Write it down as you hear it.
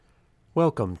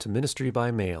Welcome to Ministry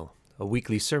by Mail, a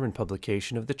weekly sermon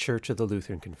publication of the Church of the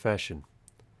Lutheran Confession.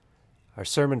 Our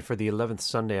sermon for the 11th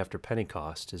Sunday after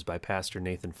Pentecost is by Pastor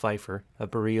Nathan Pfeiffer of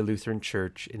Berea Lutheran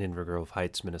Church in Inver Grove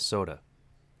Heights, Minnesota.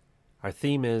 Our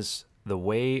theme is The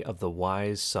Way of the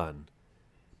Wise Son,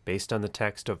 based on the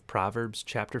text of Proverbs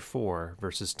chapter 4,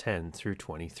 verses 10 through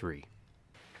 23.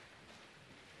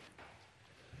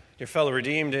 Dear fellow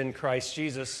redeemed in Christ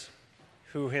Jesus,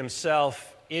 who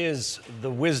himself is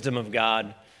the wisdom of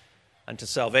God unto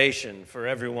salvation for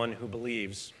everyone who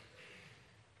believes.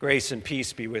 Grace and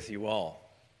peace be with you all.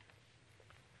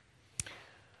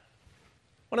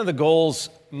 One of the goals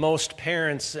most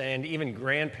parents and even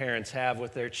grandparents have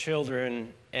with their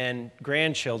children and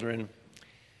grandchildren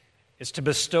is to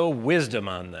bestow wisdom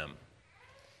on them.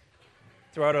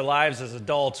 Throughout our lives as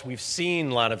adults, we've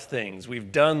seen a lot of things.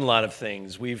 We've done a lot of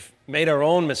things. We've made our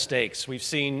own mistakes. We've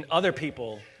seen other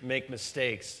people make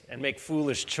mistakes and make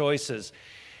foolish choices.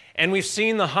 And we've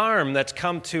seen the harm that's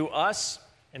come to us,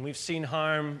 and we've seen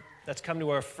harm that's come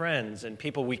to our friends and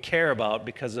people we care about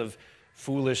because of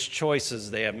foolish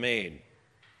choices they have made.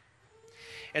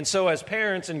 And so as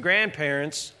parents and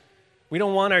grandparents, we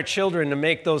don't want our children to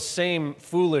make those same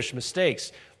foolish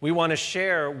mistakes. We want to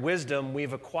share wisdom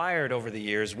we've acquired over the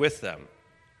years with them.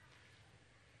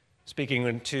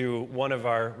 Speaking to one of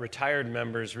our retired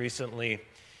members recently,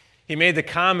 he made the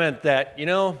comment that,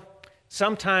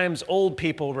 sometimes old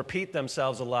people repeat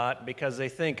themselves a lot because they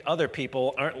think other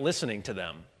people aren't listening to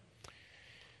them.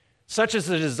 Such is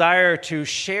the desire to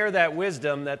share that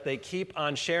wisdom that they keep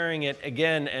on sharing it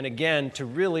again and again to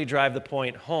really drive the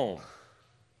point home.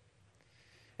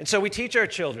 And so we teach our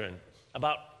children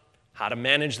about how to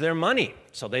manage their money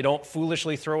so they don't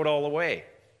foolishly throw it all away.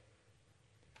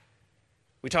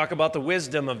 We talk about the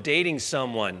wisdom of dating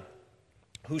someone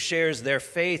who shares their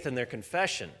faith and their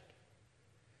confession.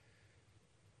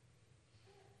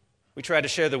 We try to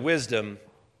share the wisdom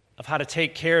of how to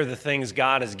take care of the things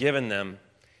God has given them,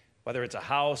 whether it's a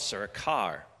house or a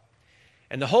car.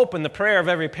 And the hope and the prayer of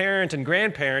every parent and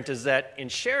grandparent is that in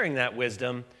sharing that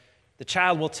wisdom, the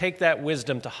child will take that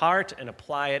wisdom to heart and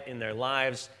apply it in their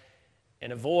lives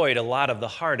and avoid a lot of the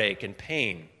heartache and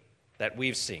pain that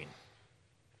we've seen.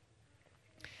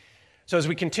 So as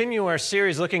we continue our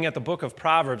series looking at the book of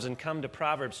Proverbs and come to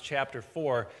Proverbs chapter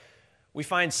 4, we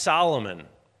find Solomon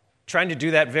trying to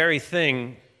do that very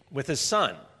thing with his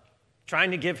son, trying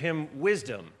to give him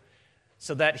wisdom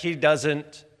so that he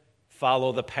doesn't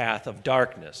follow the path of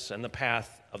darkness and the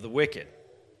path of the wicked.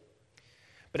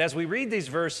 But as we read these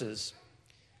verses,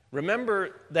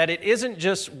 remember that it isn't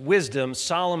just wisdom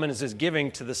Solomon is giving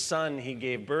to the son he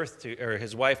gave birth to, or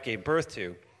his wife gave birth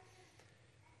to.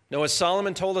 No, as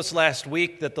Solomon told us last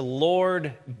week, that the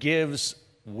Lord gives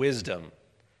wisdom.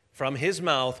 From his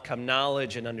mouth come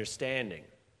knowledge and understanding.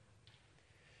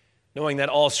 Knowing that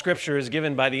all Scripture is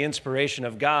given by the inspiration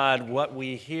of God, what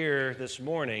we hear this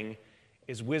morning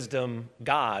is wisdom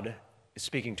God is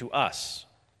speaking to us,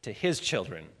 to his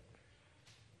children.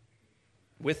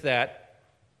 With that,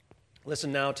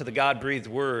 listen now to the God-breathed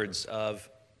words of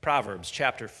Proverbs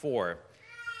chapter 4,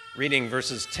 reading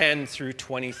verses 10 through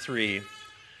 23,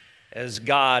 as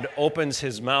God opens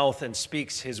his mouth and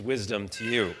speaks his wisdom to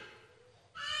you.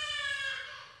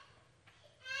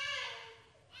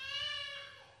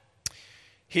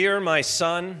 Hear, my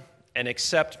son, and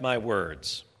accept my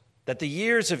words, that the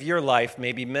years of your life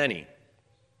may be many.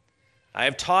 I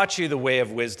have taught you the way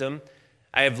of wisdom.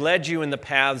 I have led you in the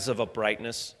paths of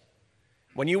uprightness.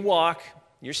 When you walk,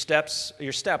 your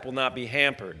step will not be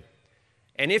hampered.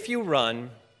 And if you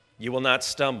run, you will not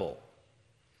stumble.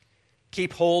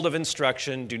 Keep hold of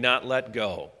instruction, do not let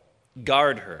go.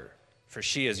 Guard her, for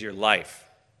she is your life.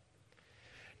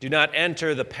 Do not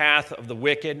enter the path of the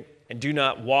wicked, and do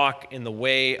not walk in the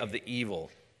way of the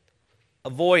evil.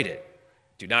 Avoid it,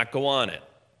 do not go on it.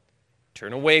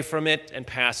 Turn away from it and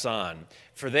pass on,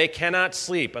 for they cannot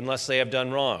sleep unless they have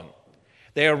done wrong.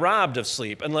 They are robbed of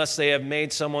sleep unless they have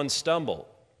made someone stumble.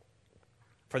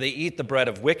 For they eat the bread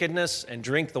of wickedness and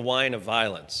drink the wine of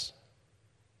violence.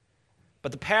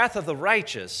 But the path of the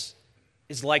righteous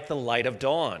is like the light of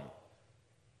dawn,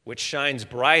 which shines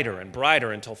brighter and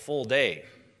brighter until full day.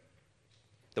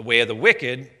 The way of the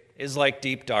wicked is like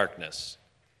deep darkness.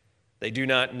 They do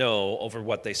not know over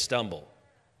what they stumble.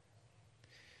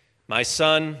 My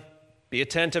son, be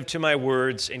attentive to my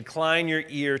words, incline your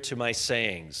ear to my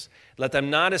sayings. Let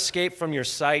them not escape from your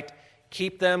sight,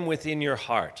 keep them within your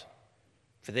heart,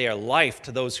 for they are life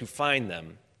to those who find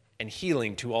them and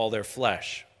healing to all their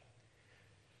flesh.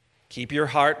 Keep your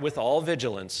heart with all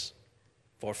vigilance,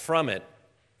 for from it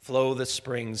flow the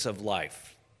springs of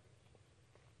life.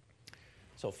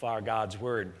 So far, God's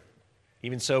word.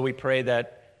 Even so, we pray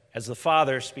that as the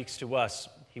Father speaks to us,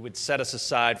 he would set us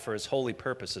aside for his holy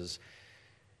purposes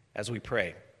as we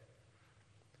pray.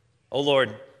 O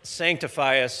Lord,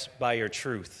 sanctify us by your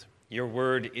truth. Your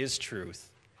word is truth.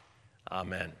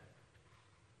 Amen.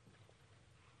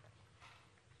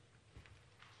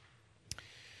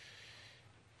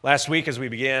 Last week, as we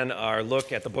began our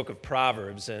look at the book of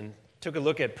Proverbs and took a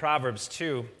look at Proverbs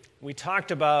 2, we talked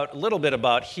a little bit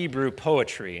about Hebrew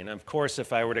poetry. And of course,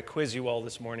 if I were to quiz you all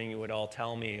this morning, you would all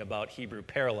tell me about Hebrew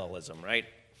parallelism, right?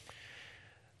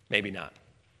 Maybe not.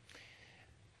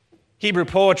 Hebrew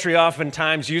poetry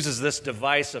oftentimes uses this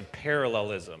device of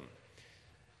parallelism.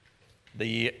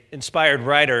 The inspired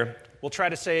writer will try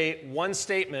to say one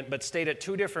statement, but state it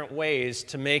two different ways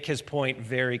to make his point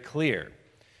very clear.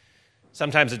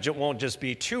 Sometimes it won't just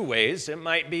be 2 ways, it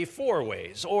might be 4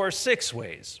 ways or 6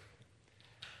 ways.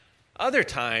 Other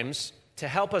times, to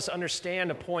help us understand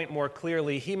a point more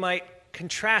clearly, he might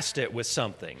contrast it with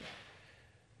something.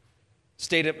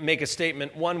 Make a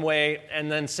statement one way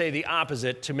and then say the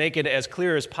opposite to make it as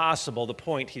clear as possible the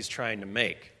point he's trying to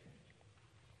make.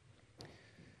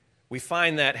 We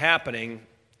find that happening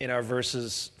in our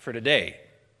verses for today.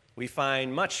 We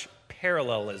find much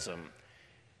parallelism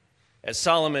as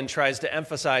Solomon tries to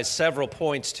emphasize several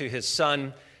points to his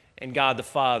son, and God the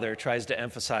Father tries to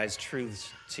emphasize truths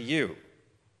to you.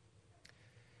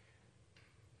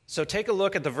 So take a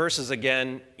look at the verses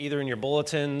again, either in your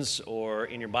bulletins or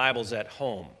in your Bibles at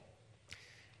home,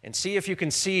 and see if you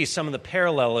can see some of the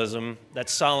parallelism that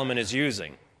Solomon is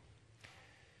using.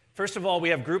 First of all, we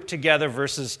have grouped together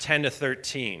verses 10 to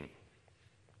 13.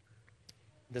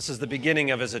 This is the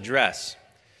beginning of his address.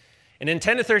 And in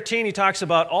 10 to 13, he talks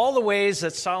about all the ways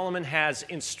that Solomon has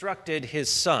instructed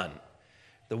his son,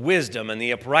 the wisdom and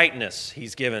the uprightness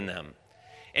he's given them.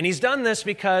 And he's done this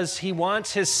because he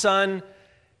wants his son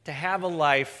to have a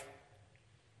life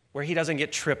where he doesn't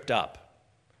get tripped up.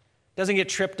 Doesn't get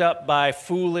tripped up by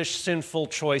foolish, sinful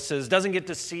choices, doesn't get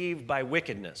deceived by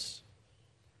wickedness.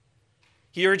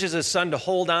 He urges his son to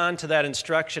hold on to that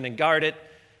instruction and guard it.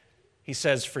 He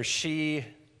says, "For she,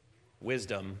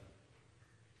 wisdom,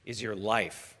 is your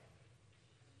life."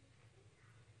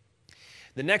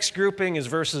 The next grouping is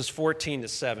verses 14 to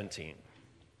 17.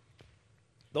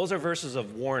 Those are verses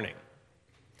of warning.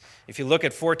 If you look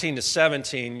at 14 to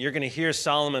 17, you're going to hear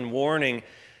Solomon warning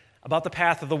about the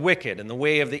path of the wicked and the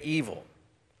way of the evil.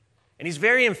 And he's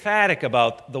very emphatic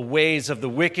about the ways of the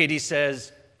wicked. He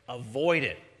says, avoid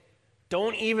it.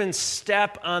 Don't even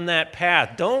step on that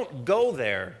path. Don't go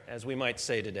there, as we might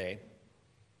say today.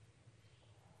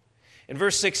 In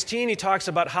verse 16, he talks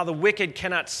about how the wicked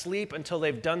cannot sleep until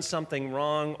they've done something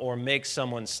wrong or make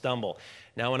someone stumble.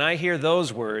 Now, when I hear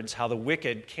those words, how the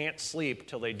wicked can't sleep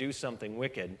till they do something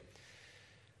wicked,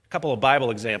 a couple of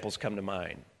Bible examples come to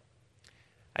mind.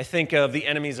 I think of the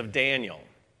enemies of Daniel.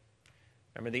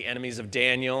 Remember the enemies of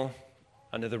Daniel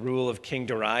under the rule of King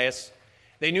Darius?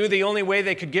 They knew the only way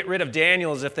they could get rid of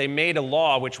Daniel is if they made a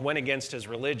law which went against his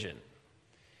religion.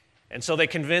 And so they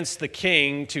convinced the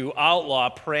king to outlaw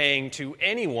praying to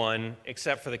anyone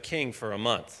except for the king for a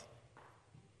month.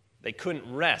 They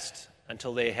couldn't rest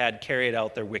until they had carried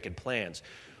out their wicked plans.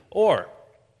 Or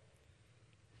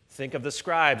think of the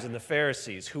scribes and the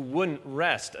Pharisees who wouldn't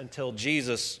rest until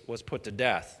Jesus was put to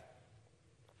death.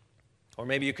 Or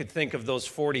maybe you could think of those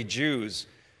 40 Jews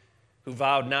who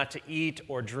vowed not to eat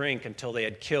or drink until they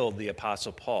had killed the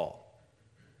Apostle Paul.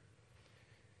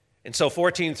 And so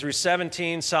 14 through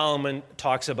 17, Solomon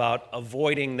talks about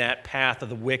avoiding that path of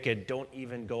the wicked. Don't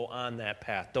even go on that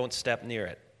path. Don't step near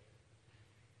it.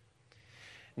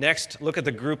 Next, look at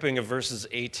the grouping of verses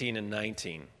 18 and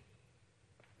 19.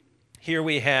 Here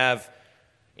we have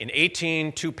in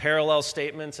 18 2 parallel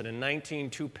statements and in 19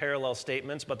 2 parallel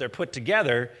statements, but they're put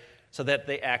together so that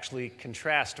they actually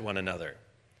contrast one another.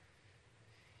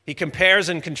 He compares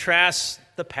and contrasts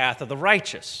the path of the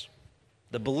righteous,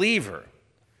 the believer,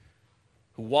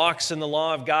 who walks in the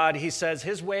law of God. He says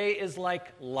his way is like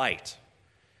light,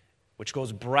 which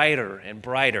goes brighter and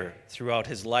brighter throughout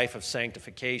his life of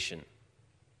sanctification.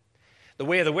 The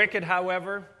way of the wicked,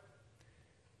 however,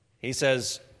 he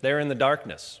says they're in the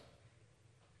darkness.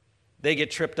 They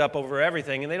get tripped up over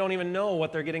everything, and they don't even know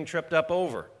what they're getting tripped up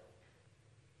over.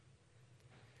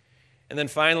 And then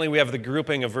finally, we have the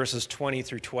grouping of verses 20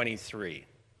 through 23.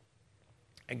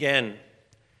 Again,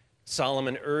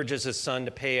 Solomon urges his son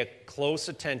to pay a close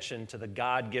attention to the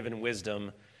God-given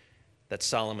wisdom that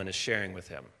Solomon is sharing with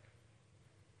him.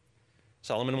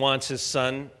 Solomon wants his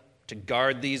son to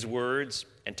guard these words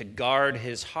and to guard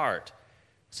his heart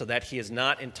so that he is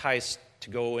not enticed to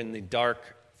go in the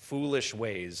dark, foolish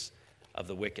ways of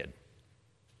the wicked.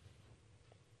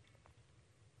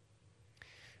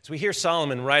 As we hear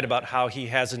Solomon write about how he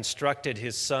has instructed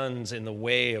his sons in the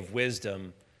way of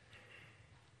wisdom,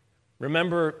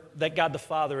 remember that God the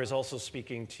Father is also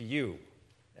speaking to you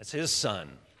as his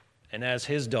son and as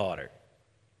his daughter.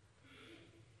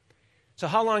 So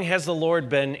how long has the Lord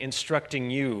been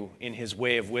instructing you in his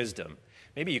way of wisdom?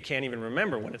 Maybe you can't even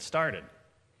remember when it started.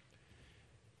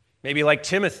 Maybe like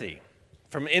Timothy,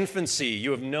 from infancy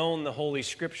you have known the Holy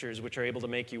Scriptures, which are able to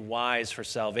make you wise for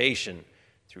salvation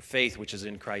through faith which is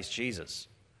in Christ Jesus.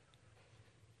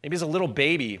 Maybe as a little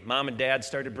baby, mom and dad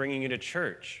started bringing you to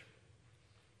church.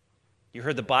 You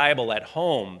heard the Bible at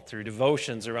home through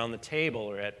devotions around the table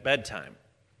or at bedtime.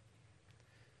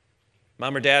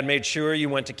 Mom or dad made sure you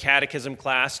went to catechism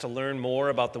class to learn more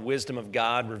about the wisdom of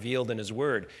God revealed in his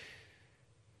word.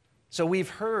 So we've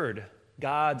heard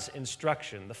God's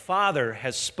instruction. The Father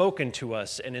has spoken to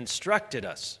us and instructed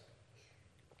us.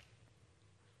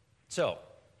 So,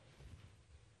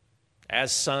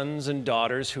 as sons and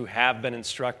daughters who have been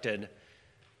instructed,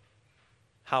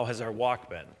 how has our walk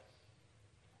been?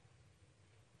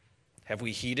 Have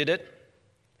we heeded it?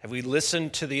 Have we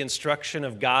listened to the instruction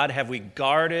of God? Have we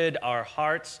guarded our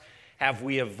hearts? Have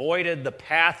we avoided the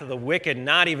path of the wicked,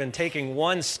 not even taking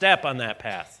one step on that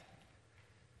path?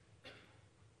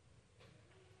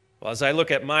 Well, as I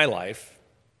look at my life,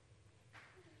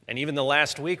 and even the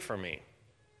last week for me,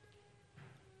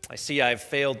 I see I've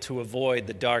failed to avoid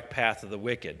the dark path of the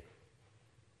wicked.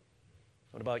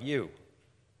 What about you?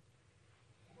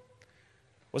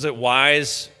 Was it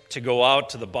wise to go out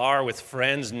to the bar with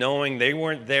friends knowing they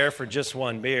weren't there for just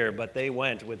one beer, but they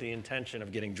went with the intention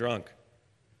of getting drunk?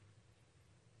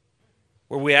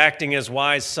 Were we acting as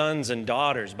wise sons and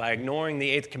daughters by ignoring the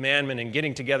eighth commandment and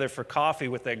getting together for coffee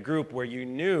with that group where you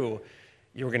knew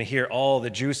you were going to hear all the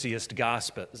juiciest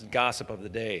gossip of the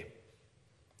day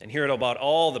and hear it about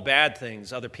all the bad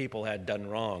things other people had done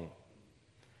wrong?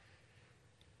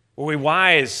 Were we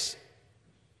wise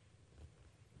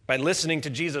by listening to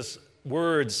Jesus'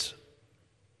 words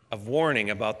of warning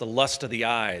about the lust of the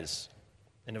eyes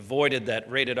and avoided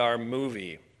that rated R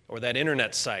movie or that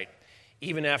internet site,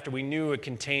 even after we knew it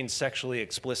contained sexually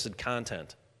explicit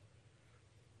content?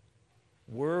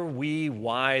 Were we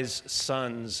wise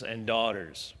sons and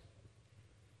daughters?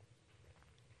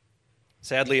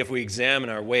 Sadly, if we examine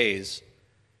our ways,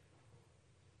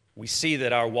 we see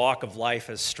that our walk of life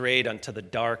has strayed onto the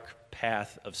dark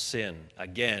path of sin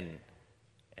again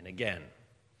and again.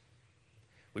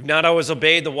 We've not always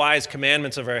obeyed the wise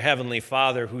commandments of our Heavenly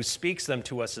Father, who speaks them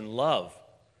to us in love.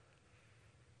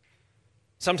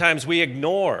 Sometimes we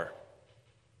ignore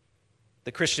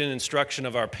the Christian instruction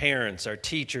of our parents, our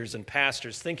teachers, and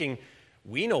pastors, thinking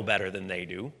we know better than they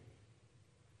do.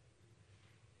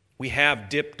 We have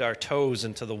dipped our toes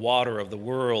into the water of the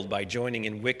world by joining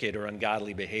in wicked or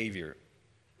ungodly behavior.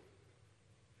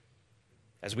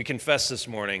 As we confess this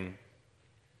morning,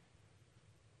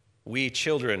 we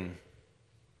children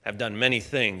have done many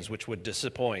things which would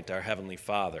disappoint our Heavenly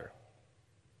Father.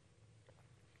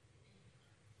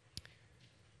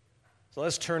 So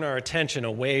let's turn our attention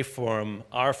away from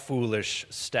our foolish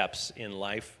steps in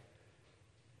life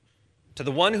to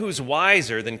the one who's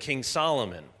wiser than King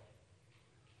Solomon.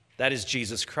 That is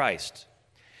Jesus Christ.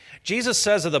 Jesus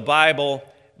says of the Bible,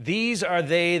 "These are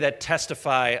they that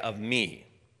testify of me."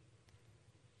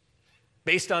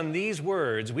 Based on these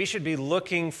words, we should be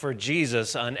looking for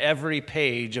Jesus on every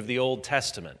page of the Old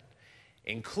Testament,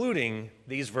 including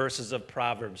these verses of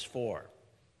Proverbs 4.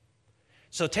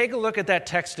 So take a look at that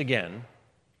text again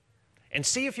and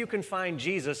see if you can find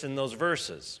Jesus in those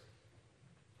verses.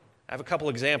 I have a couple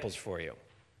examples for you.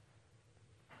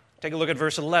 Take a look at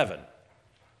verse 11.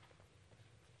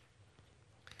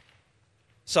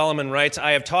 Solomon writes,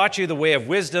 "I have taught you the way of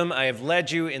wisdom. I have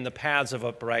led you in the paths of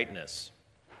uprightness."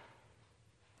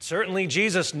 Certainly,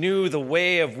 Jesus knew the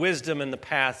way of wisdom and the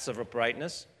paths of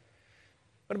uprightness.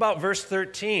 What about verse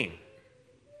 13?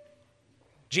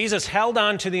 Jesus held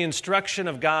on to the instruction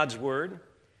of God's word,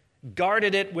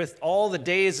 guarded it with all the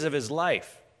days of his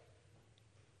life.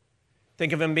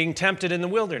 Think of him being tempted in the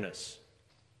wilderness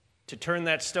to turn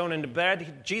that stone into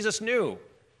bread. Jesus knew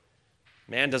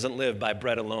man doesn't live by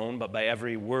bread alone, but by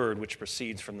every word which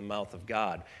proceeds from the mouth of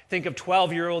God. Think of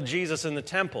 12-year-old Jesus in the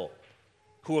temple,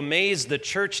 who amazed the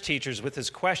church teachers with his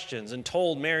questions and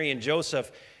told Mary and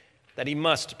Joseph that he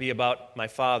must be about my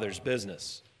Father's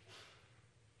business.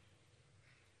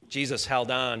 Jesus held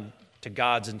on to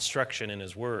God's instruction in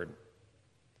his word.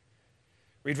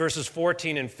 Read verses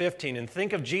 14 and 15 and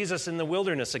think of Jesus in the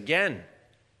wilderness again,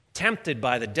 tempted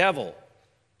by the devil,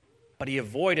 but he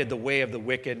avoided the way of the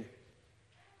wicked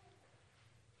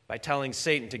by telling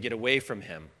Satan to get away from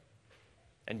him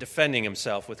and defending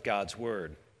himself with God's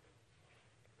word.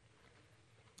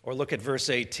 Or look at verse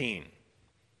 18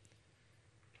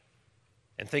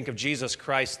 and think of Jesus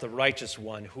Christ, the righteous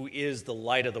one, who is the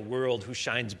light of the world, who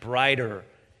shines brighter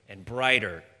and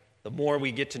brighter the more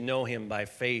we get to know him by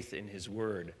faith in his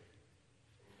word.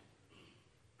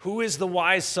 Who is the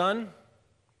wise son?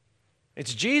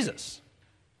 It's Jesus.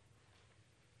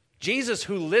 Jesus,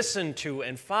 who listened to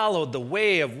and followed the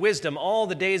way of wisdom all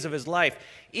the days of his life,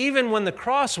 even when the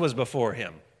cross was before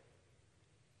him.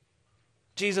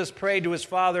 Jesus prayed to his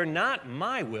Father, "Not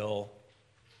my will,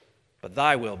 but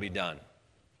thy will be done."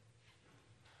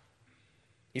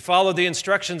 He followed the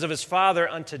instructions of his Father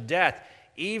unto death,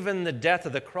 even the death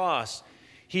of the cross.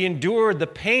 He endured the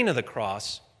pain of the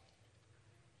cross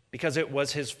because it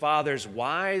was his Father's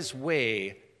wise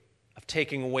way of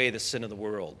taking away the sin of the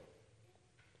world.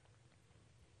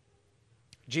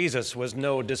 Jesus was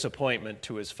no disappointment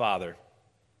to his Father.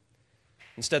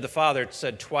 Instead, the Father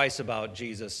said twice about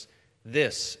Jesus,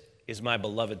 "This is my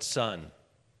beloved Son,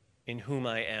 in whom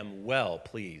I am well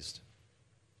pleased."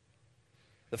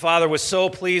 The Father was so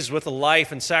pleased with the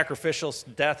life and sacrificial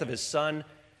death of his Son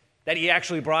that he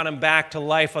actually brought him back to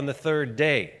life on the third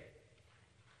day.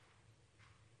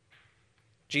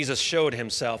 Jesus showed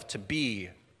himself to be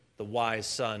the wise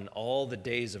Son all the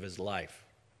days of his life.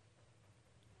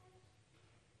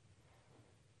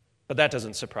 But that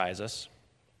doesn't surprise us.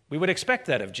 We would expect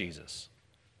that of Jesus,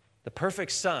 the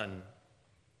perfect Son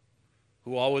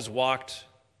who always walked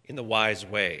in the wise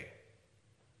way.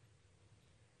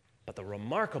 But the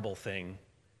remarkable thing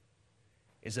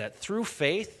is that through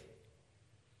faith,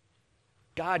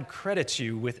 God credits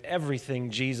you with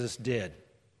everything Jesus did.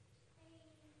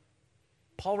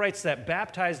 Paul writes that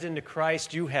baptized into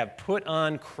Christ, you have put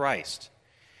on Christ.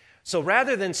 So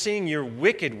rather than seeing your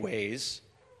wicked ways,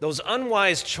 those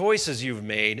unwise choices you've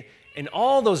made, and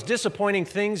all those disappointing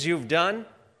things you've done,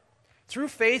 through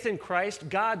faith in Christ,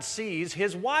 God sees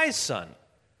his wise Son.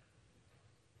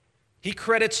 He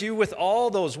credits you with all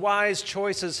those wise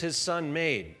choices his Son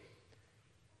made.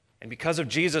 And because of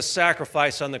Jesus'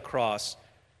 sacrifice on the cross,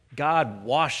 God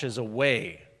washes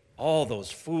away all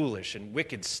those foolish and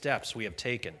wicked steps we have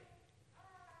taken.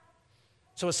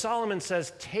 So as Solomon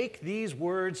says, take these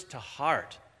words to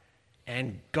heart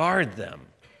and guard them.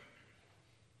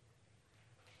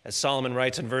 As Solomon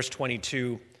writes in verse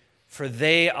 22, "For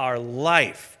they are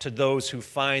life to those who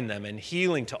find them and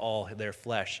healing to all their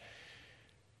flesh."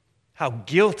 How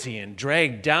guilty and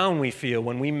dragged down we feel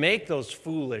when we make those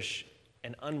foolish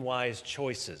and unwise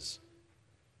choices,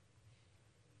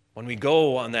 when we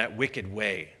go on that wicked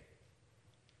way.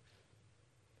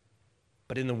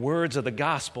 But in the words of the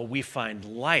gospel, we find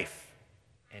life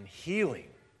and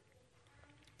healing.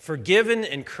 Forgiven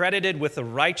and credited with the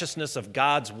righteousness of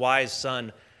God's wise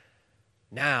Son,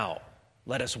 now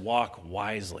let us walk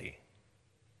wisely.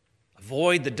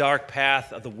 Avoid the dark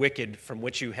path of the wicked from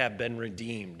which you have been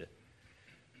redeemed.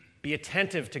 Be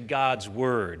attentive to God's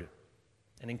word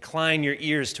and incline your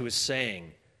ears to his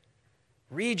saying.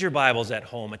 Read your Bibles at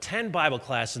home. Attend Bible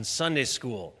class and Sunday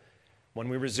school when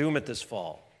we resume it this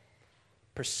fall.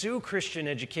 Pursue Christian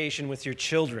education with your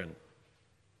children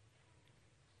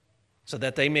so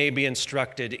that they may be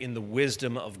instructed in the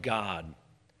wisdom of God.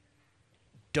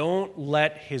 Don't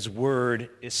let his word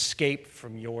escape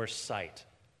from your sight.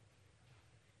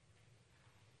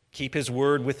 Keep his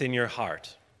word within your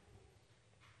heart.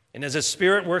 And as his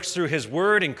Spirit works through his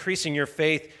word, increasing your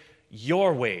faith,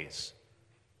 your ways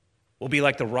will be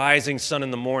like the rising sun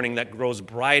in the morning that grows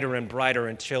brighter and brighter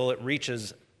until it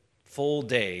reaches full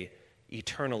day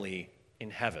eternally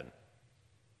in heaven.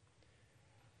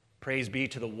 Praise be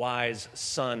to the wise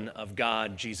Son of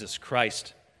God, Jesus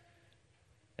Christ,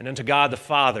 and unto God the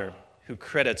Father, who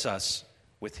credits us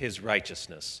with his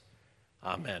righteousness.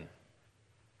 Amen.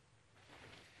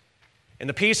 And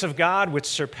the peace of God, which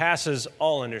surpasses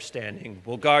all understanding,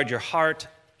 will guard your heart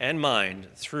and mind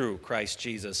through Christ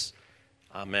Jesus.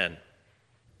 Amen.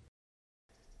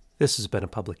 This has been a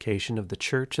publication of the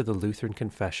Church of the Lutheran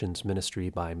Confessions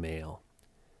Ministry by mail.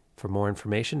 For more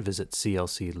information, visit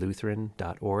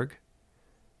clclutheran.org.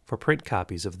 For print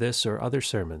copies of this or other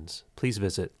sermons, please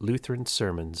visit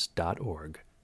lutheransermons.org.